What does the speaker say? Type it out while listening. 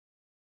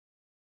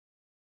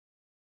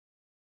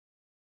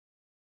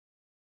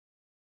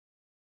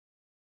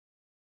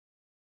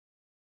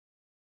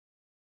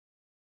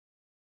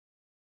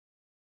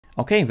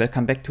Okay,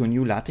 welcome back to a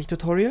new LaTeX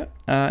tutorial.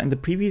 In the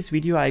previous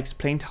video I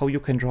explained how you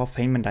can draw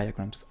Feynman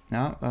diagrams,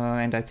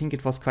 and I think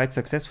it was quite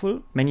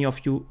successful. Many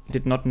of you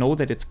did not know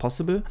that it's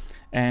possible,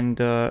 and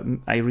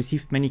I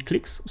received many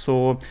clicks,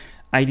 so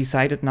I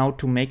decided now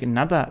to make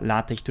another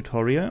LaTeX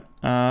tutorial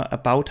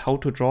about how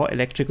to draw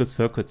electrical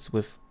circuits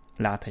with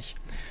LaTeX.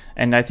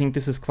 And I think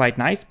this is quite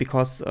nice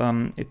because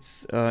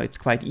it's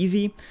quite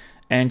easy,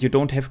 and you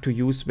don't have to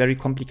use very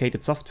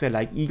complicated software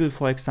like Eagle,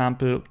 for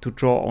example, to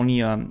draw only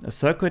a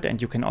circuit. And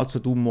you can also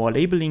do more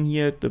labeling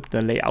here.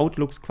 The layout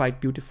looks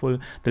quite beautiful.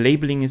 The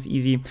labeling is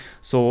easy.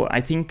 So I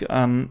think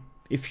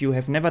if you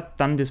have never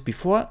done this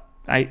before,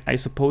 I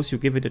suppose you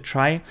give it a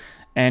try.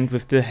 And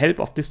with the help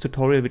of this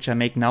tutorial, which I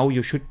make now,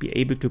 you should be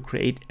able to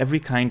create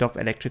every kind of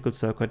electrical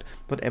circuit,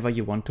 whatever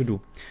you want to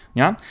do.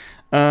 Yeah.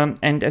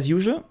 And as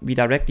usual, we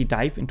directly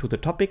dive into the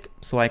topic.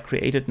 So I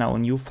created now a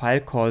new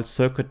file called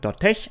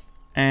circuit.tech.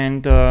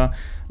 And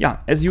yeah,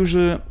 as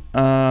usual,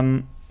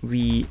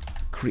 we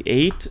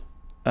create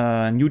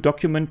a new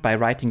document by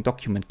writing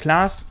document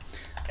class,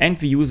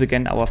 and we use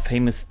again our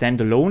famous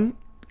standalone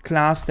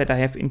class that I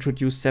have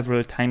introduced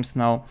several times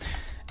now.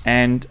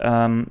 And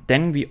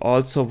then we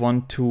also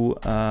want to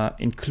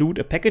include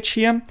a package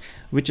here,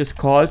 which is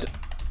called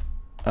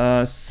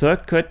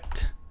circuitikz.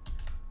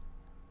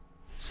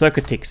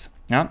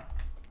 Yeah,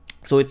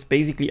 so it's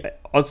basically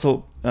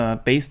also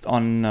based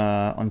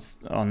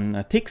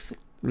on TIX.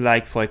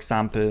 Like, for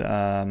example,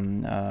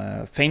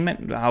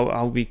 Feynman,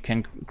 how we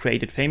can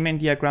create Feynman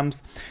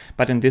diagrams.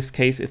 But in this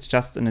case, it's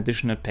just an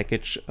additional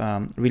package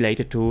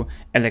related to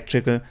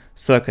electrical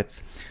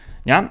circuits.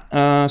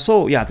 Yeah,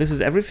 so yeah, this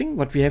is everything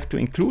what we have to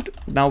include.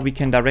 Now we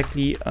can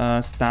directly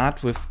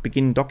start with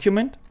begin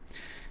document.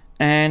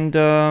 And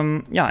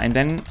yeah, and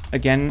then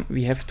again,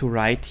 we have to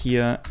write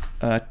here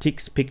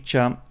TIX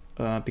picture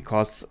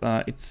because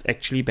it's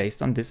actually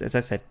based on this, as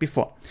I said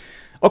before.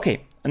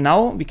 Okay,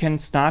 now we can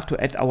start to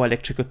add our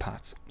electrical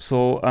parts.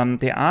 So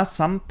there are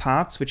some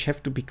parts which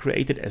have to be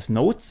created as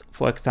nodes,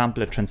 for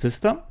example, a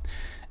transistor.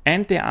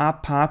 And there are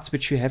parts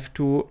which you have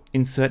to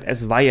insert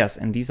as wires.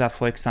 And these are,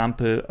 for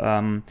example,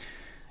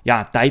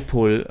 yeah,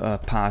 dipole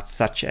parts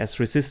such as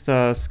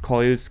resistors,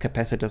 coils,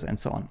 capacitors, and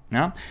so on.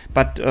 Yeah?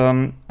 But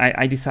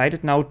I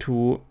decided now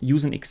to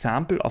use an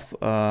example of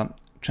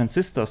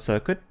transistor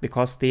circuit,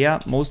 because there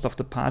most of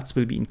the parts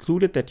will be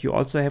included that you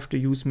also have to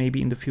use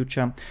maybe in the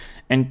future,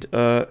 and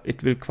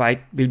it will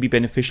be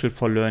beneficial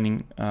for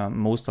learning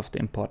most of the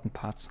important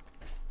parts.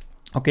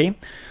 Okay,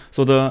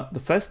 so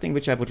the first thing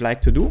which I would like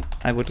to do,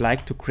 I would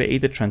like to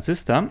create a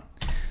transistor,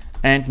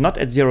 and not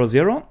at 0,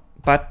 0,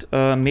 but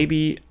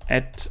maybe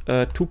at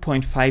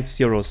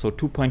 2.50, so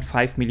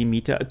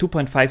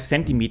 2.5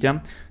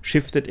 centimeter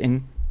shifted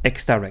in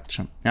X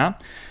direction. Yeah,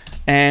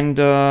 and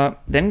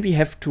then we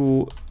have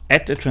to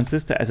add a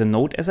transistor as a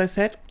node, as I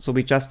said. So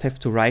we just have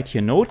to write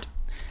here node,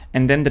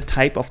 and then the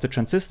type of the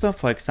transistor,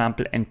 for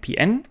example,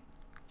 NPN.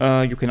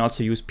 You can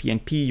also use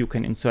PNP, you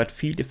can insert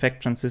field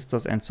effect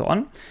transistors and so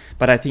on.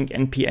 But I think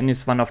NPN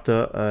is one of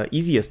the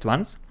easiest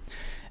ones.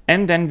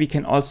 And then we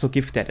can also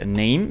give that a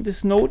name,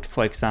 this node,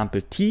 for example,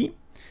 T.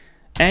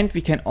 And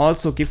we can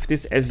also give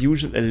this, as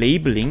usual, a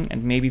labeling,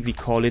 and maybe we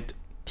call it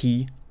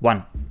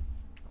T1.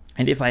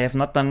 And if I have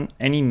not done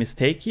any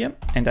mistake here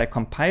and I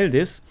compile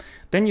this,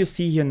 then you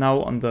see here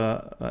now on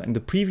the in the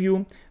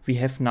preview, we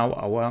have now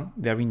our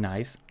very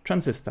nice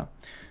transistor.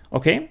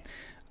 Okay,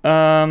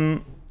 yeah,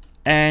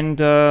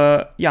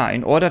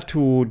 in order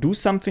to do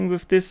something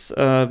with this,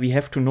 we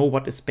have to know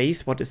what is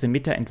base, what is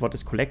emitter, and what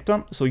is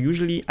collector. So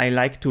usually I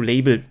like to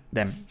label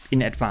them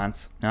in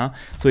advance. Yeah?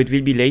 So it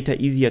will be later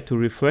easier to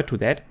refer to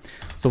that.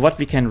 So what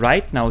we can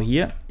write now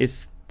here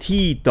is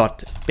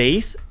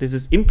T.base. This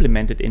is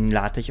implemented in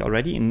LaTeX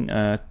already in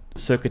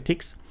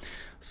circuitikz.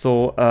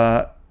 So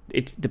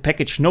the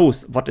package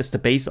knows what is the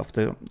base of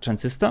the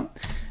transistor,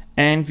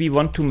 and we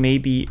want to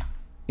maybe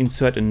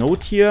insert a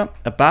node here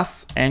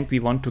above, and we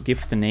want to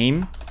give the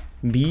name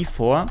B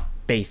for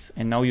base.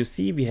 And now you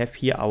see we have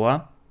here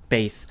our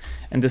base.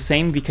 And the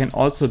same we can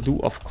also do,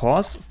 of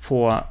course,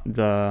 for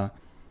the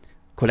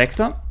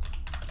collector.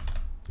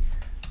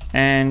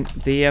 And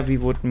there we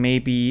would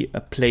maybe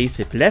place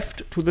it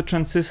left to the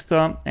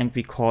transistor, and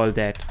we call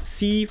that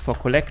C for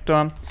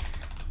collector.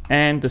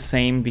 And the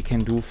same we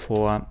can do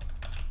for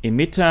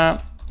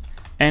emitter.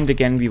 And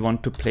again, we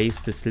want to place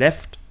this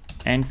left,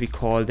 and we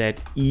call that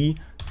E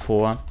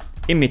for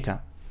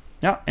emitter.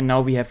 Yeah, and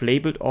now we have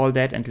labeled all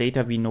that, and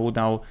later we know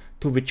now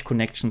to which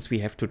connections we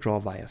have to draw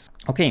wires.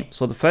 Okay,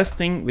 so the first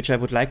thing which I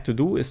would like to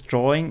do is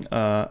drawing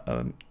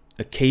a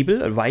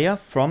cable, a wire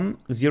from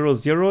 0,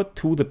 0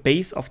 to the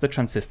base of the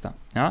transistor.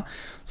 Yeah,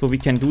 so we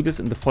can do this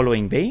in the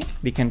following way.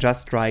 We can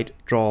just write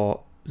draw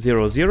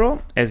 0,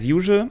 0 as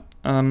usual.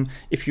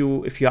 If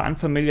you're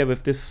unfamiliar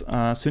with this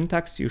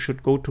syntax, you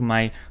should go to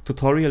my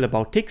tutorial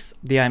about TIX.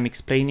 There I'm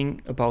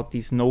explaining about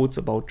these nodes,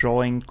 about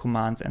drawing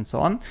commands and so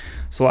on.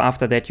 So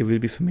after that you will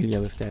be familiar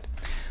with that.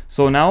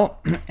 So now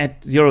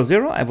at 0,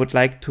 0 I would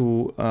like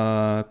to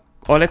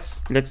or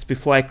let's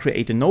before I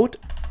create a node,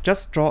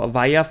 just draw a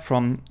wire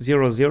from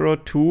 0, 0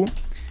 to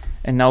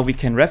and now we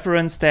can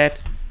reference that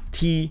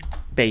T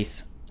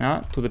base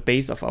to the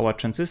base of our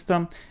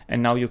transistor,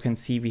 and now you can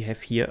see we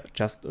have here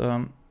just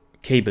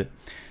cable.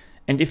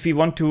 And if we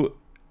want to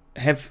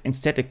have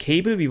instead a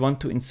cable, we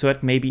want to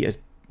insert maybe a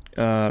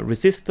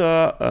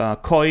resistor, a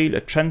coil,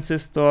 a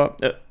transistor,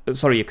 a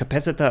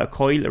capacitor, a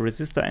coil, a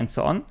resistor, and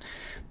so on,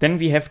 then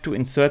we have to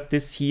insert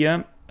this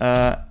here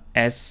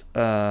as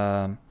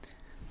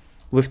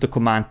with the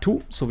command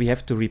 2. So we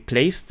have to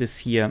replace this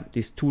here,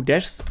 these 2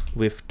 dashes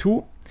with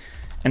 2.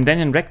 And then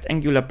in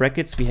rectangular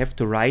brackets, we have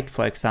to write,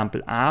 for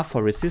example, R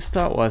for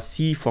resistor or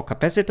C for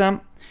capacitor.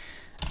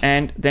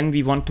 And then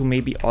we want to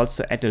maybe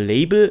also add a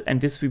label,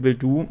 and this we will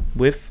do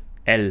with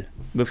L,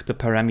 with the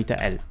parameter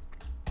L.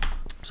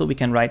 So we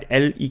can write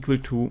L equal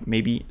to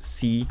maybe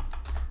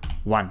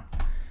C1.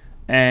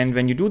 And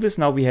when you do this,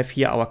 now we have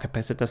here our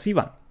capacitor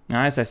C1.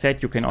 Now, as I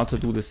said, you can also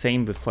do the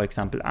same with, for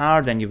example,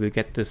 R, then you will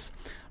get this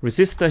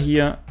resistor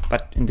here.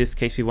 But in this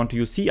case, we want to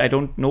use C. I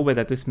don't know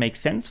whether this makes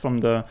sense from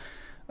the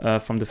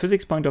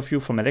physics point of view,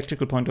 from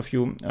electrical point of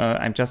view.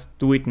 I just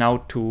do it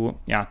now to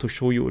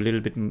show you a little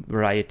bit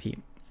variety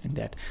in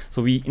that.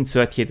 So we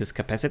insert here this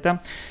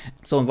capacitor.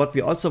 So what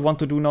we also want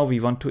to do now, we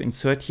want to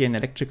insert here an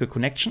electrical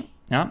connection.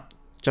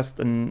 Just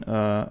an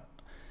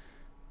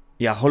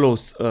hollow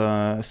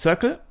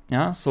circle.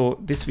 So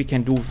this we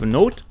can do with a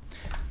node.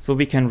 So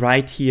we can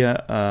write here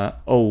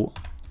O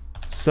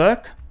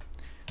circ,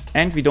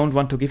 and we don't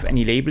want to give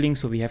any labeling,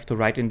 so we have to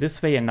write in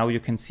this way. And now you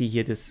can see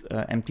here this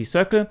empty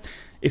circle.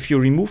 If you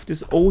remove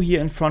this O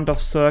here in front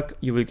of circ,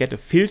 you will get a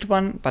filled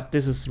one, but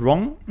this is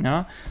wrong.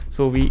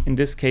 So in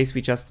this case,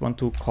 we just want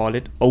to call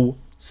it O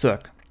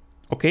circ.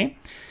 Okay.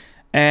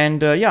 And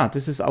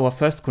this is our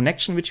first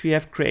connection which we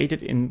have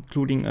created,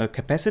 including a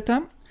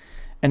capacitor.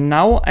 And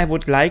now I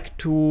would like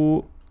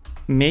to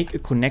make a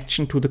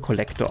connection to the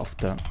collector of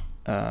the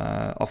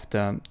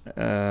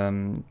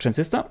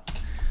transistor.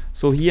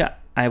 So here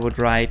I would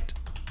write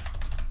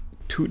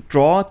to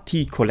draw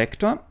T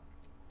collector,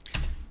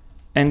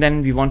 and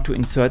then we want to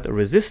insert a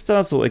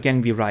resistor. So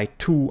again we write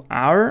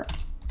 2R,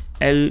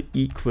 L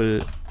equal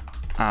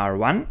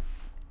R1,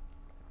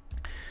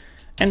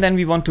 and then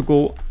we want to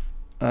go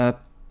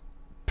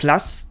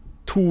plus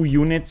 2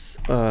 units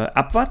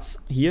upwards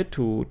here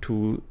to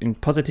in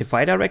positive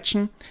y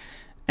direction.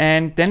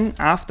 And then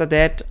after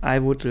that I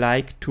would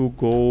like to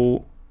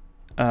go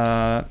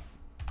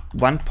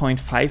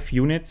 1.5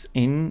 units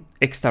in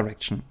x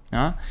direction.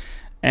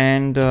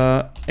 And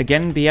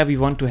again there we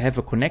want to have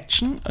a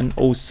connection, an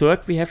O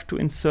circ we have to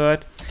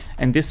insert,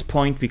 and this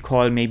point we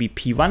call maybe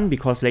P1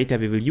 because later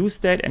we will use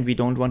that, and we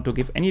don't want to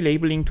give any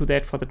labeling to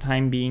that for the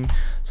time being.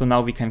 So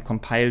now we can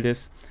compile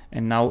this,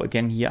 and now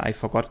again here I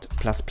forgot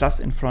plus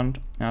in front,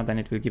 then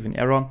it will give an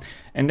error.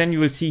 And then you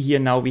will see here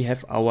now we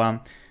have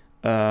our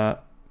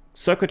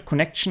circuit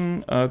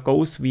connection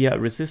goes via a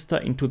resistor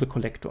into the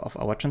collector of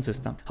our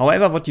transistor.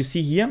 However, what you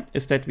see here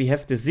is that we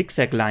have the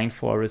zigzag line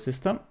for a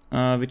resistor,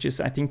 which is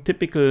I think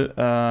typical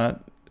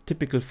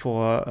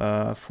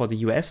for the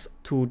US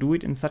to do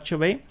it in such a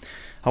way.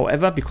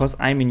 However, because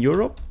I'm in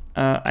Europe,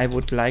 I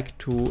would like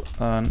to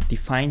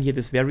define here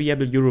this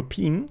variable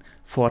European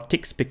for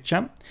TIX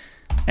picture.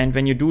 And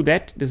when you do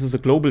that, this is a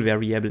global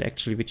variable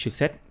actually, which you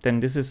set, then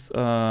this is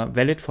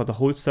valid for the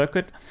whole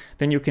circuit.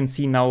 Then you can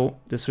see now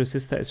this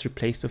resistor is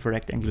replaced with a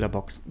rectangular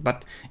box.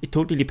 But it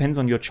totally depends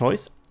on your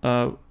choice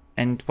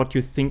and what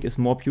you think is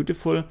more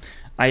beautiful.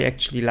 I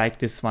actually like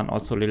this one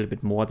also a little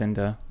bit more than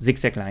the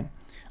zigzag line.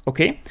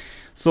 Okay,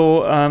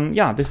 so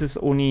this is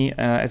only,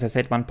 as I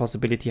said, one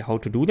possibility how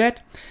to do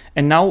that.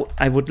 And now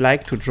I would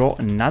like to draw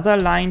another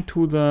line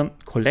to the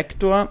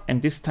collector,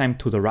 and this time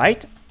to the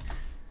right.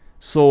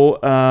 So,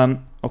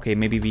 okay,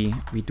 maybe we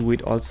do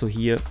it also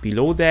here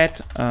below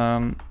that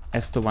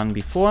as the one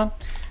before.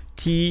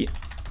 T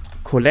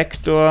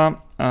collector,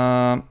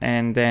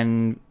 and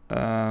then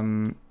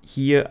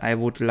here I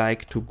would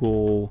like to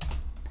go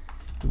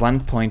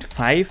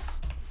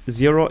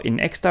 1.50 in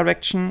x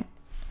direction.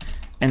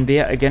 And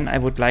there again, I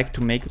would like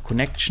to make a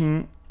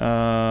connection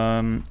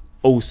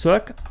O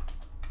circ.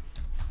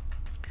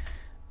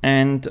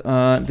 And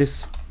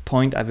this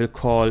point I will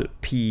call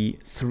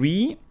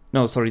P3.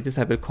 No, sorry, this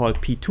I will call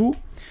P2.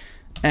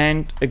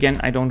 And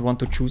again, I don't want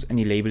to choose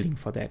any labeling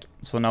for that.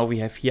 So now we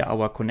have here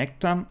our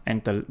connector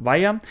and the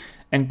wire.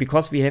 And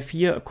because we have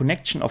here a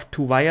connection of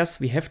 2 wires,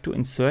 we have to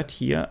insert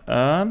here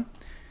a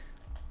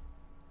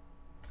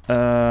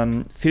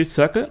fill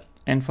circle.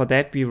 And for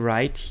that, we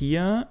write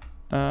here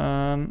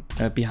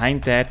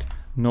behind that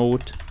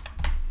node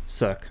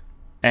circ.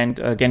 And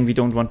again, we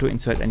don't want to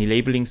insert any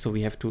labeling, so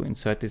we have to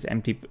insert this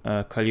empty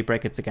curly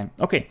brackets again.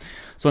 Okay,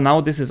 so now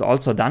this is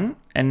also done.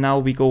 And now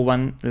we go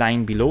one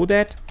line below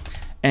that.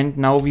 And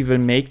now we will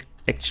make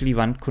actually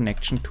one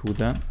connection to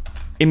the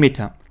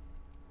emitter.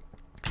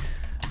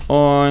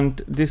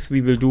 And this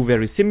we will do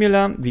very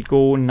similar. We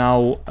go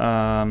now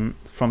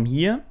from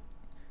here,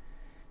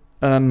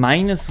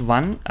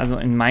 -1, also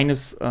in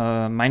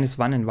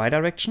 -1 in y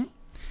direction.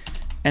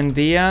 And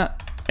there,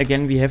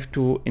 again, we have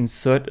to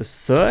insert a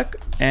circ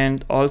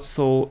and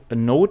also a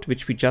node,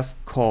 which we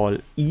just call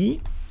E.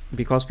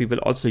 because we will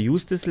also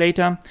use this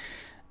later.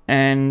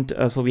 And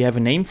so we have a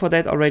name for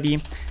that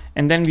already.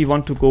 And then we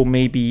want to go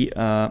maybe,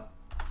 then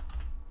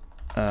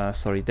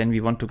we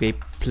want to go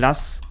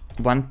plus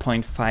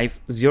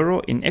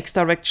 1.50 in X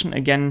direction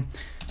again.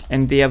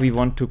 And there we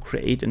want to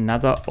create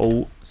another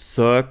O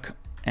circ,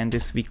 and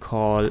this we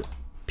call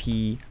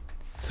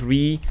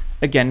P3,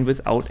 again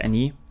without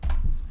any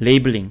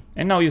labeling.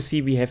 And now you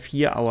see we have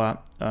here our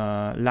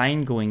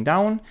line going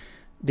down.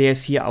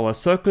 There's here our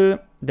circle,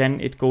 then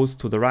it goes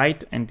to the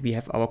right, and we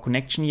have our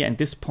connection here. And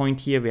this point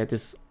here where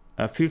this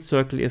filled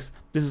circle is,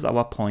 this is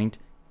our point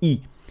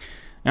E.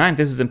 And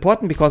this is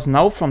important because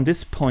now from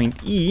this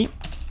point E,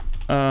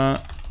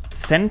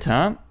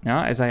 center,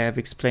 as I have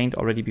explained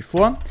already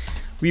before,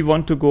 we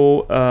want to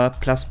go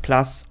plus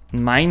plus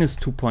minus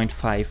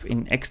 2.5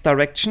 in X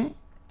direction.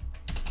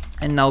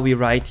 And now we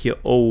write here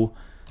O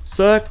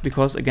circ,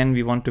 because again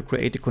we want to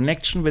create a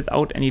connection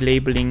without any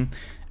labeling.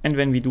 And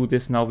when we do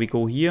this, now we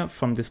go here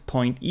from this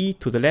point E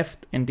to the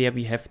left, and there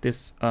we have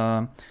this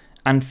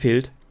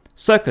unfilled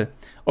circle.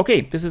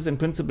 Okay, this is in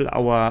principle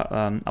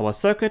our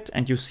circuit,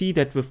 and you see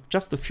that with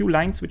just a few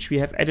lines which we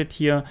have added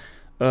here,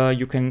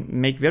 you can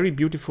make very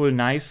beautiful,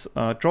 nice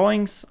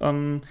drawings.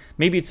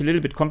 Maybe it's a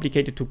little bit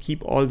complicated to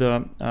keep all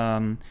the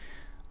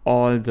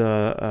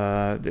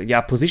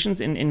positions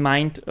in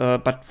mind,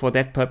 but for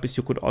that purpose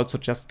you could also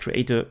just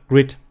create a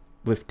grid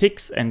with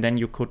ticks, and then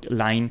you could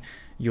align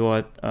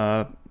your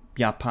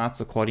parts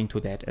according to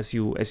that as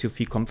you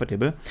feel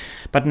comfortable.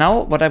 But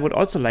now what I would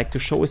also like to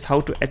show is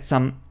how to add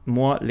some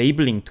more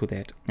labeling to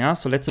that.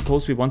 So let's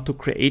suppose we want to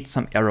create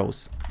some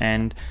arrows,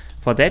 and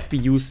for that we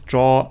use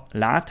draw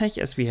LaTeX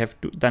as we have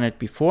done it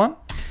before.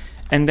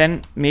 And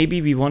then maybe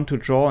we want to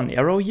draw an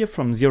arrow here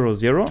from 0,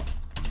 0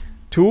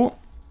 to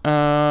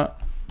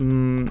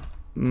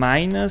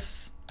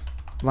minus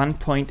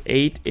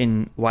 1.8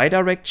 in Y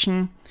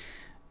direction.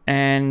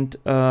 And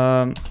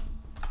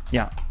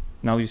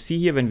now you see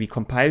here when we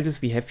compile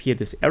this, we have here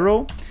this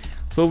arrow.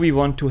 So we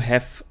want to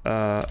have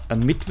a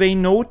midway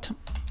node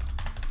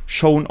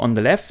shown on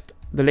the left,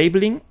 the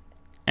labeling,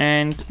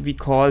 and we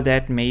call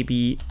that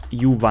maybe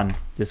U1,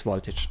 this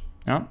voltage.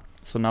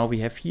 So now we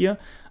have here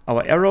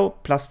our arrow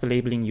plus the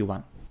labeling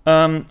U1.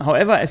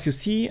 However, as you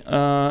see,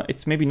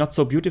 it's maybe not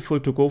so beautiful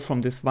to go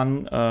from this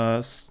one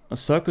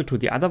circle to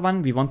the other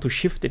one. We want to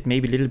shift it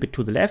maybe a little bit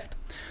to the left.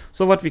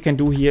 So what we can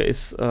do here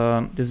is,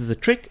 this is a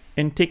trick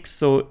in TIX.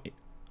 So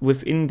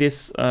within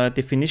this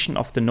definition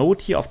of the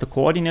node here, of the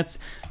coordinates,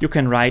 you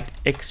can write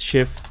x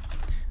shift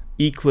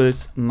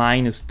equals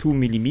minus 2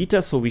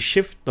 millimeters. So we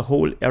shift the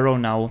whole arrow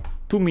now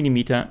 2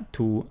 millimeter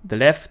to the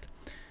left.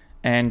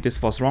 And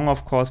this was wrong,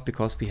 of course,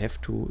 because we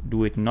have to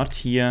do it not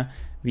here.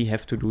 We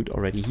have to do it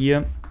already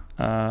here.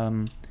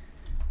 Sorry,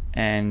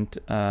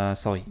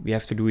 we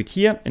have to do it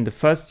here in the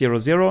first 0,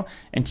 0.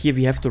 And here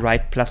we have to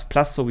write plus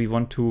plus. So we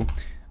want to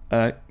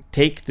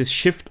take this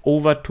shift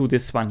over to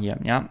this one here.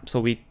 So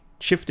we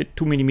shift it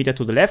 2 millimeter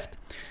to the left,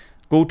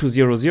 go to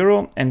 0,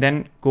 0, and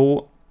then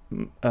go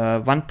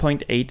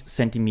 1.8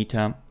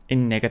 centimeter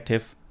in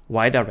negative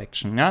Y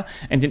direction.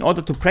 And in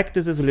order to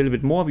practice this a little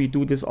bit more, we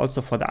do this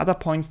also for the other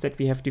points that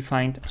we have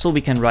defined. So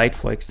we can write,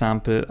 for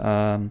example,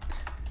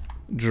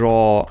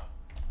 draw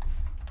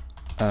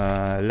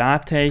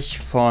LaTeX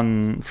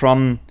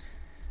from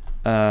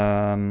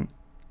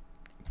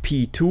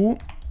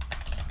P2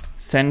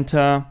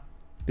 center.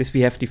 This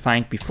we have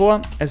defined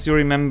before, as you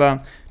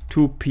remember,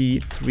 to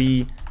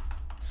P3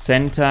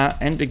 center.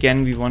 And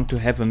again, we want to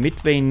have a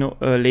midway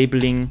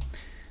labeling,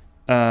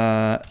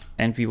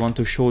 and we want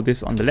to show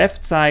this on the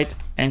left side,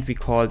 and we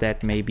call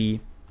that maybe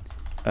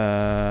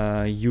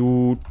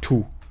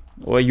U2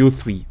 or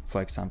U3,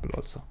 for example,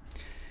 also.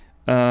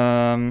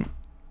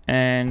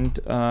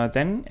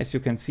 Then, as you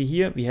can see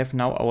here, we have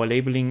now our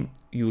labeling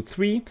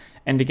U3,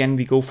 and again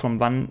we go from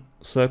one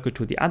circle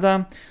to the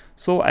other.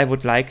 So I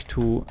would like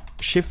to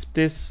shift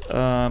this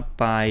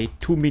by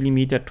 2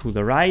 millimeter to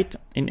the right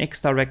in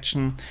X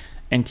direction,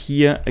 and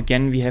here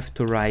again we have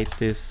to write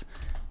this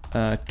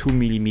 2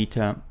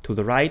 millimeter to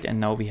the right, and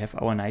now we have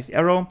our nice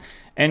arrow.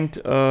 And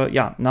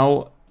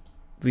now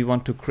we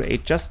want to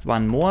create just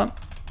one more.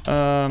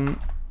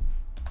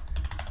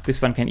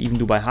 This one can even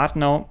do by heart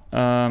now.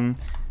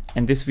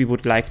 And this we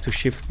would like to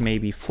shift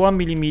maybe 4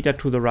 millimeter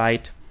to the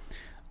right.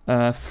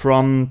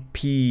 From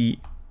P1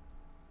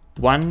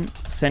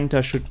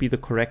 center should be the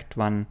correct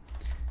one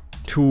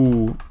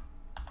to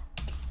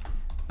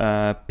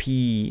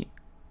P3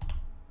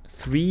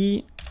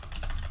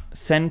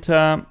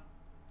 center.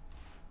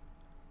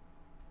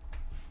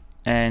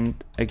 And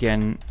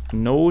again,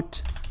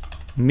 node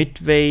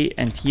midway,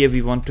 and here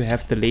we want to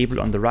have the label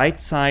on the right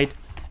side,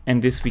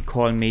 and this we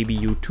call maybe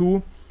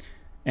U2.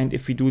 And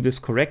if we do this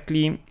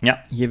correctly,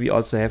 here we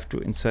also have to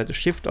insert a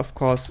shift, of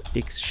course.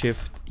 X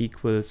shift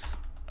equals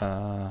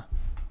 4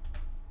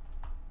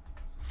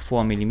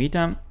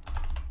 millimeter.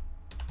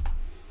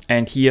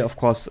 And here, of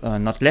course,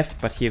 not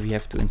left, but here we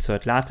have to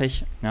insert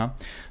LaTeX.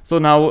 So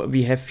now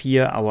we have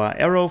here our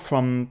arrow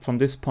from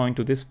this point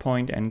to this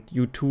point, and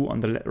U2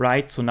 on the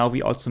right. So now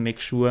we also make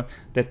sure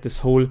that this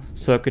whole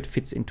circuit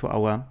fits into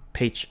our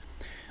page.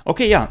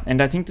 Okay, yeah,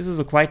 and I think this is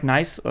a quite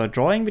nice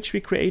drawing which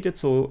we created.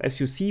 So as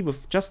you see,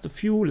 with just a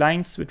few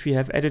lines which we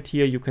have added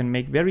here, you can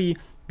make very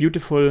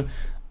beautiful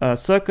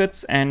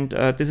circuits. And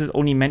this is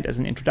only meant as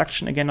an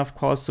introduction again, of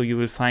course. So you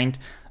will find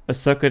a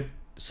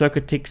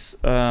circuitikz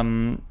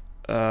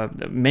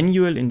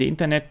manual in the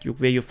internet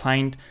where you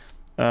find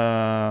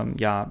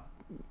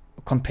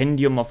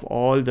compendium of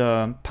all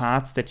the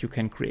parts that you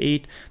can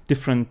create,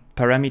 different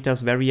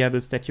parameters,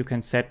 variables that you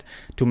can set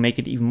to make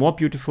it even more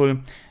beautiful.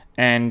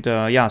 And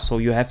so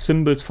you have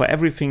symbols for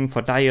everything,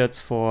 for diodes,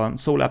 for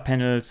solar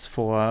panels,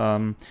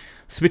 for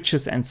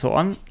switches, and so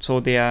on. So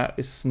there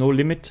is no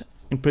limit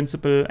in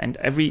principle, and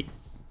every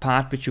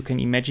part which you can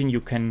imagine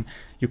you can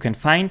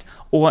find,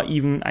 or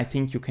even I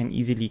think you can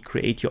easily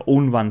create your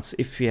own ones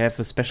if you have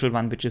a special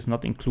one which is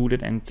not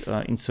included and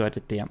insert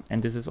it there.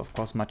 And this is of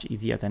course much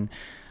easier than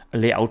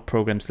layout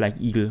programs like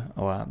Eagle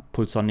or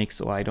Pulsonics,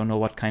 or I don't know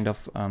what kind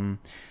of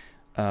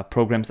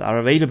programs are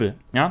available.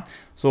 Yeah,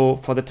 so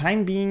for the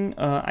time being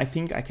I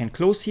think I can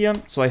close here.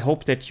 So I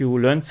hope that you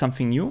learned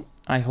something new.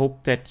 I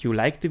hope that you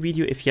liked the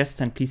video. If yes,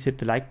 then please hit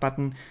the like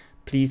button.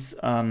 Please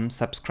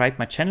subscribe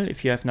my channel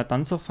if you have not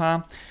done so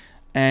far.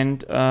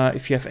 And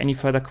if you have any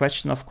further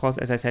question, of course,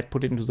 as I said,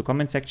 put it into the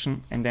comment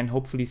section, and then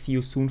hopefully see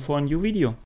you soon for a new video.